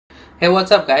Hey,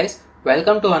 what's up guys?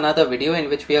 Welcome to another video in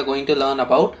which we are going to learn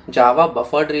about Java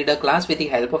BufferedReader class with the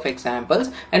help of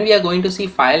examples, and we are going to see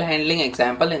file handling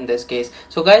example in this case.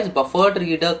 So guys,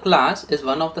 BufferedReader class is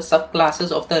one of the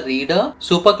subclasses of the reader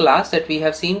superclass that we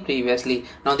have seen previously.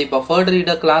 Now the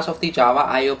BufferedReader class of the Java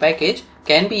IO package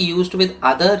can be used with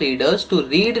other readers to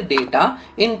read data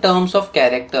in terms of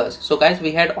characters. So guys,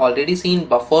 we had already seen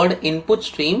buffered input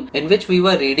stream in which we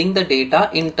were reading the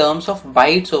data in terms of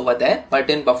bytes over there,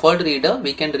 but in buffered reader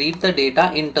we can read the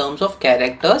data in terms of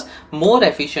characters more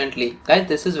efficiently. Guys,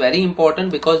 this is very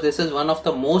important because this is one of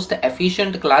the most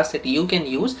efficient class that you can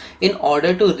use in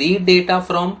order to read data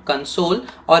from console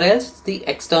or else the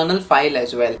external file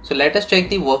as well. So let us check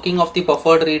the working of the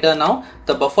buffered reader now.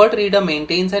 The buffered reader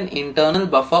maintains an internal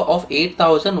buffer of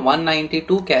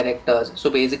 8192 characters. So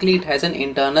basically it has an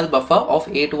internal buffer of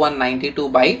 8192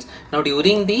 bytes. Now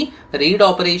during the read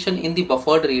operation in the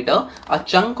buffered reader, a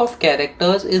chunk of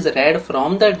characters is read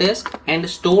from the disk and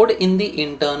stored in the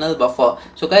internal buffer.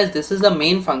 So guys, this is the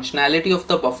main functionality of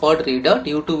the buffered reader,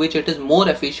 due to which it is more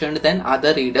efficient than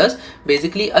other readers.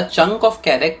 Basically a chunk of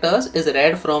characters is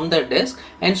read from the disk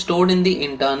and stored in the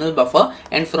internal buffer,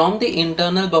 and from the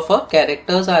internal buffer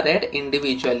characters are read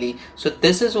individually. So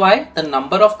this is why the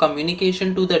number of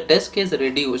communication to the disk is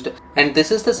reduced, and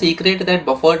this is the secret that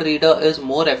buffered reader is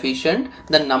more efficient.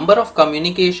 The number of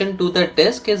communication to the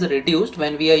disk is reduced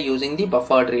when we are using the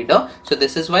buffered reader. So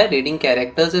this is why reading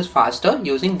characters is faster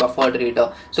using buffered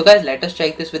reader. So guys, let us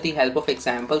check this with the help of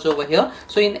examples over here.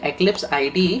 So in Eclipse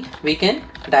IDE we can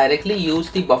directly use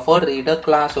the buffered reader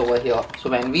class over here. So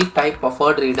when we type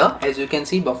buffered reader, as you can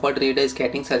see, buffered reader is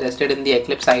getting suggested in the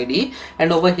Eclipse IDE,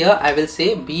 and over here I will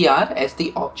say BR as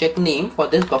the object name for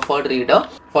this buffered reader,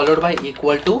 followed by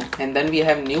equal to, and then we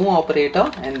have new operator,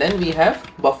 and then we have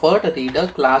buffered reader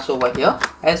class over here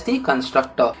as the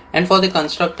constructor. And for the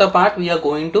constructor part we are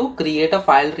going to create a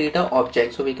file reader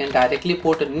object, so we can directly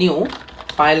put new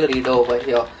file reader over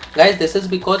here. Guys, this is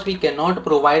because we cannot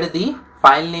provide the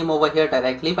file name over here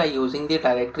directly by using the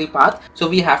directory path, so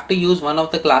we have to use one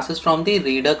of the classes from the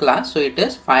reader class. So it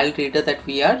is file reader that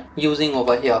we are using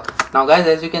over here. Now guys,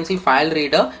 as you can see, file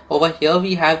reader over here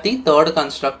we have the third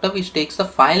constructor which takes the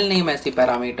file name as the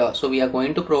parameter. So we are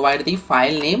going to provide the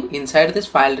file name inside this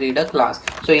file reader class.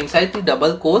 So inside the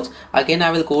double quotes, again I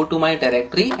will go to my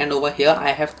directory, and over here I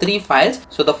have three files.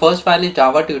 So the first file is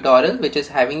Java tutorial, which is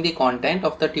having the content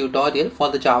of the tutorial for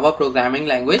the Java programming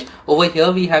language. Over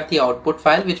here we have the output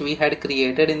file which we had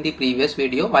created in the previous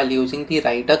video while using the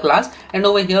writer class, and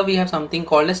over here we have something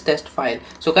called as test file.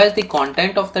 So guys, the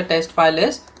content of the test file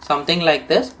is something like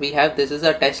this. We have, this is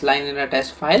a test line in a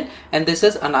test file, and this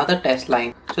is another test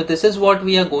line. So this is what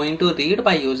we are going to read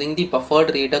by using the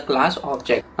buffered reader class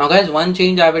object. Now guys, one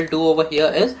change I will do over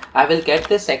here is I will get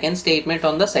this second statement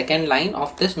on the second line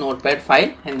of this notepad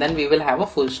file, and then we will have a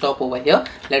full stop over here.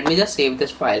 Let me just save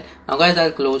this file. Now guys,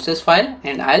 I'll close this file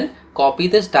and I'll copy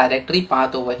this directory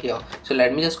path over here. So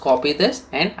let me just copy this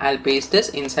and I'll paste this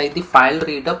inside the file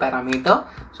reader parameter.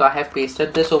 So I have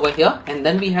pasted this over here, and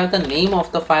then we have the name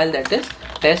of the file, that is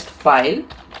test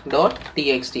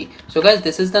file.txt. So guys,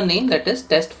 this is the name, that is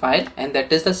test file, and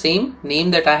that is the same name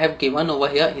that I have given over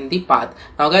here in the path.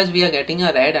 Now guys, we are getting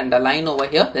a red underline over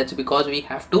here. That's because we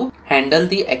have to handle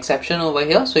the exception over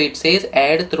here. So it says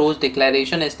add throws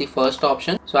declaration as the first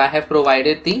option. So I have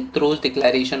provided the throws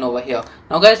declaration over here.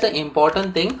 Now guys, the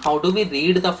important thing, how do we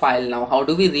read the file now? How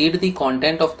do we read the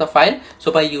content of the file?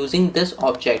 So by using this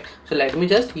object. So let me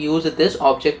just use this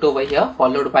object over here,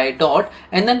 followed by dot,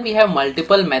 and then we have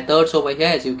multiple methods over here,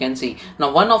 as you can see.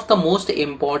 Now one of the most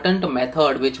important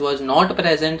method which was not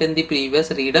present in the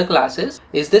previous reader classes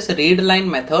is this readLine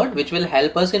method, which will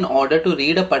help us in order to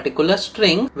read a particular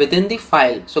string within the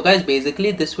file. So guys,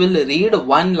 basically this will read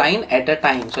one line at a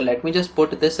time. So let me just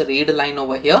put this readLine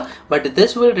over here, but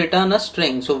this will return a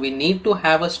string. So we need to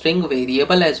have a string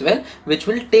variable as well, which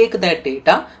will take that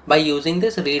data by using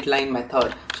this readLine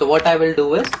method. So what I will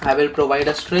do is I will provide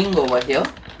a string over here.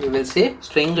 We will say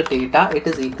string data, it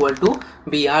is equal to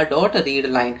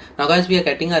br.readLine. Now guys, we are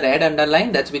getting a red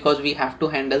underline. That's because we have to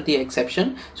handle the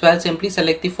exception. So I'll simply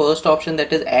select the first option,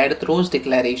 that is add throws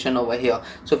declaration over here.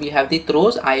 So we have the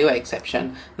throws IO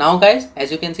exception. Now guys,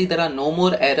 as you can see, there are no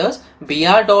more errors.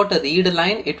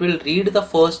 br.readLine, it will read the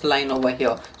first line over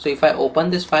here. So if I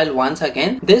open this file once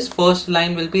again, this first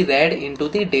line will be read into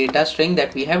the data string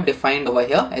that we have defined over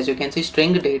here. As you can see,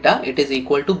 string data, it is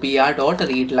equal to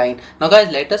br.readLine. Now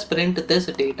guys, let us print this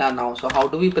data now. So how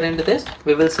do we print this?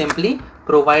 We will simply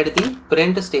provide the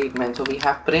print statement. So we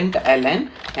have print ln,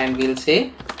 and we'll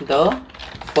say the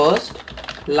first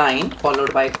line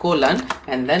followed by colon,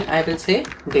 and then I will say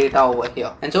data over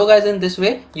here. And so guys, in this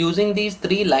way, using these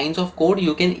 3 lines of code,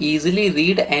 you can easily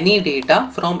read any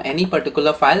data from any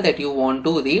particular file that you want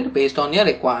to read based on your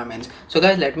requirements. So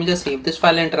guys, let me just save this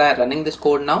file and try running this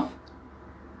code now.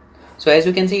 So as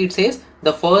you can see, it says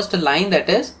the first line, that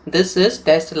is, this is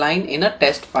test line in a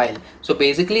test file. So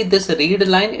basically this read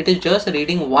line, it is just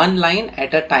reading one line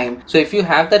at a time. So if you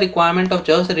have the requirement of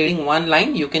just reading one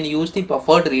line, you can use the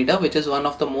buffered reader, which is one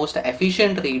of the most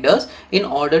efficient readers in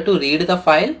order to read the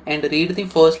file and read the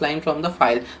first line from the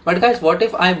file. But guys, what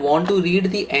if I want to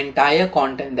read the entire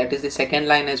content, that is the second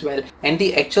line as well, and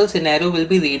the actual scenario will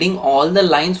be reading all the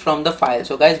lines from the file.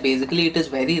 So guys, basically it is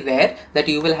very rare that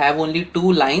you will have only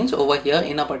 2 lines over here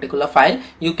in a particular file.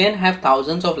 You can have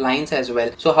thousands of lines as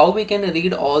well. So how we can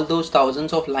read all those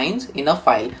thousands of lines in a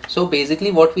file? So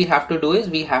basically what we have to do is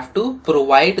we have to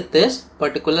provide this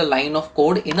particular line of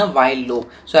code in a while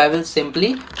loop. So I will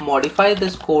simply modify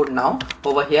this code now.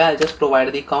 Over here I'll just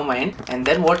provide the command, and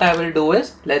then what I will do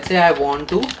is, let's say I want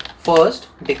to first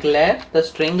declare the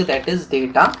string that is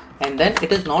data, and then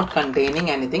it is not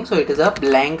containing anything, so it is a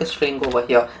blank string over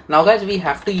here. Now guys, we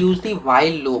have to use the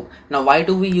while loop. Now why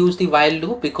do we use the while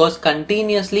loop? Because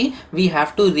continuously we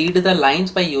have to read the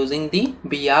lines by using the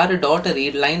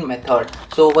br.readLine method.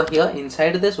 So over here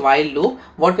inside this while loop,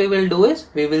 what we will do is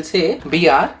we will say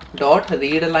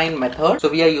br.readLine method. So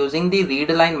we are using the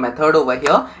readLine method over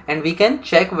here, and we can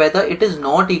check whether it is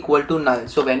not equal to null.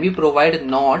 So when we provide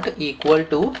not equal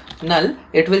to null,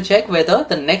 it will check whether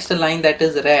the next line that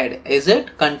is read, is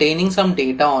it containing some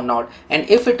data or not. And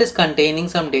if it is containing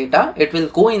some data, it will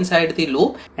go inside the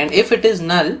loop, and if it is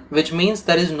null, which means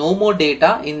there is no more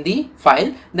data in the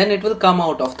file, then it will come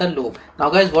out of the loop. Now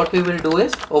guys, what we will do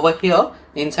is over here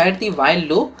inside the while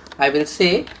loop, I will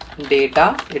say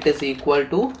data, it is equal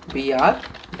to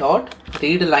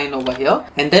br.readLine over here,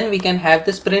 and then we can have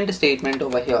this print statement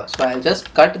over here. So I'll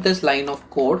just cut this line of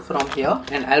code from here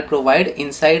and I'll provide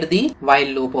inside the while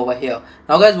loop over here.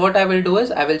 Now guys, what I will do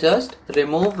is I will just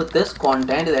remove this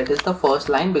content, that is the first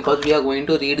line, because we are going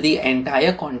to read the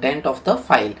entire content of the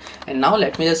file. And now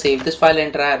let me just save this file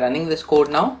and try running this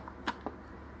code now.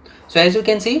 So as you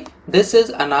can see, this is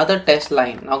another test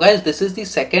line. Now guys, this is the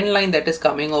second line that is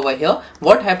coming over here.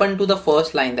 What happened to the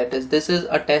first line? That is, this is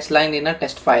a test line in a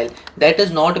test file that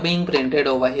is not being printed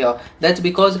over here. That's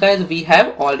because guys, we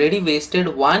have already wasted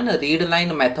one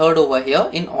readLine method over here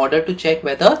in order to check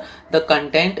whether the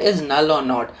content is null or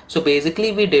not. So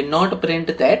basically we did not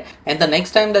print that, and the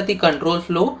next time that the control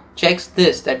flow checks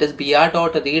this, that is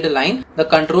br.readLine, the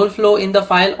control flow in the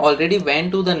file already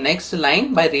went to the next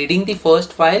line by reading the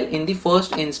first file in the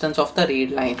first instance of the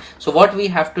read line. So what we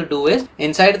have to do is,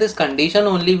 inside this condition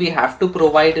only, we have to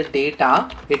provide data,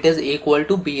 it is equal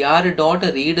to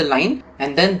br.readLine,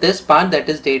 and then this part, that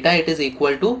is data, it is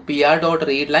equal to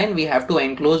br.readLine, we have to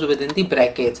enclose within the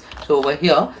brackets. So over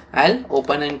here I'll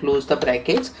open and close the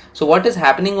brackets. So what is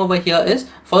happening over here is,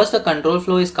 first the control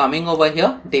flow is coming over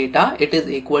here, data, it is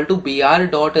equal to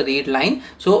br.readLine.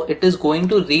 So it is going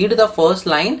to read the first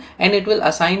line and it will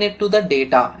assign it to the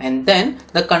data, and then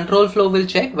the control flow will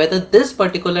check whether this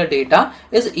particular data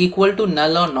is equal to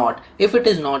null or not. If it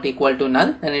is not equal to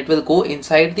null, then it will go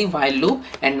inside the while loop.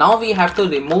 And now we have to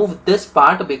remove this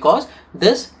part because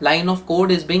this line of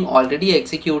code is being already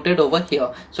executed over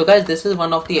here. So guys, this is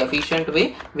one of the efficient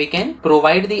way we can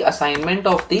provide the assignment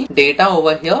of the data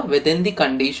over here within the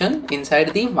condition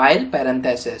inside the while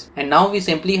parenthesis. And now we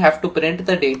simply have to print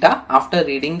the data after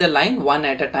reading the line one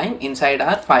at a time inside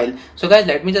our file. So guys,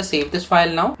 let me just save this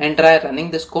file now and try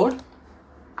running this code.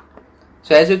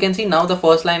 So as you can see, now the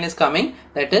first line is coming,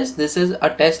 that is, this is a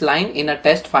test line in a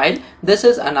test file, this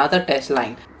is another test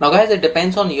line. Now guys, it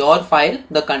depends on your file,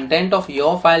 the content of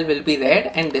your file will be read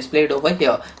and displayed over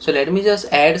here. So let me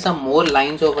just add some more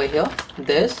lines over here.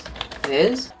 This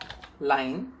is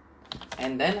line,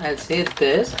 and then I'll say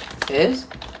this is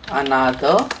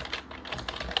another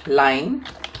line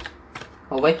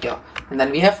over here, and then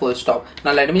we have full stop.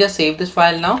 Now let me just save this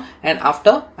file now, and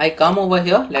after I come over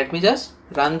here, let me just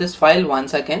run this file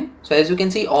once again. So as you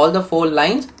can see, all the 4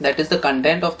 lines, that is the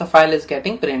content of the file, is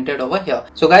getting printed over here.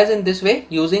 So guys, in this way,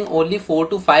 using only 4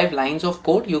 to 5 lines of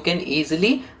code, you can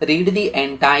easily read the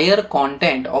entire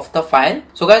content of the file.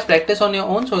 So guys, practice on your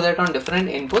own so that on different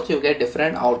inputs you get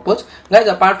different outputs. Guys,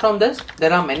 apart from this,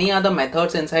 there are many other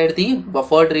methods inside the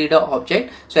buffered reader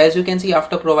object. So as you can see,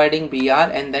 after providing br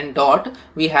and then dot,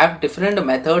 we have different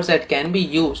methods that can be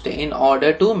used in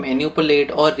order to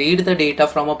manipulate or read the data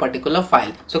from a particular file.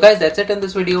 file. So guys, that's it in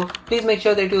this video. Please make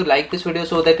sure that you like this video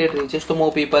so that it reaches to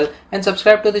more people, and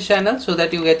subscribe to the channel so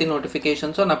that you get the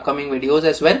notifications on upcoming videos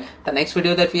as well. The next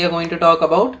video that we are going to talk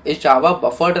about is Java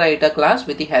BufferedReader class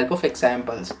with the help of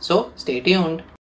examples. So stay tuned.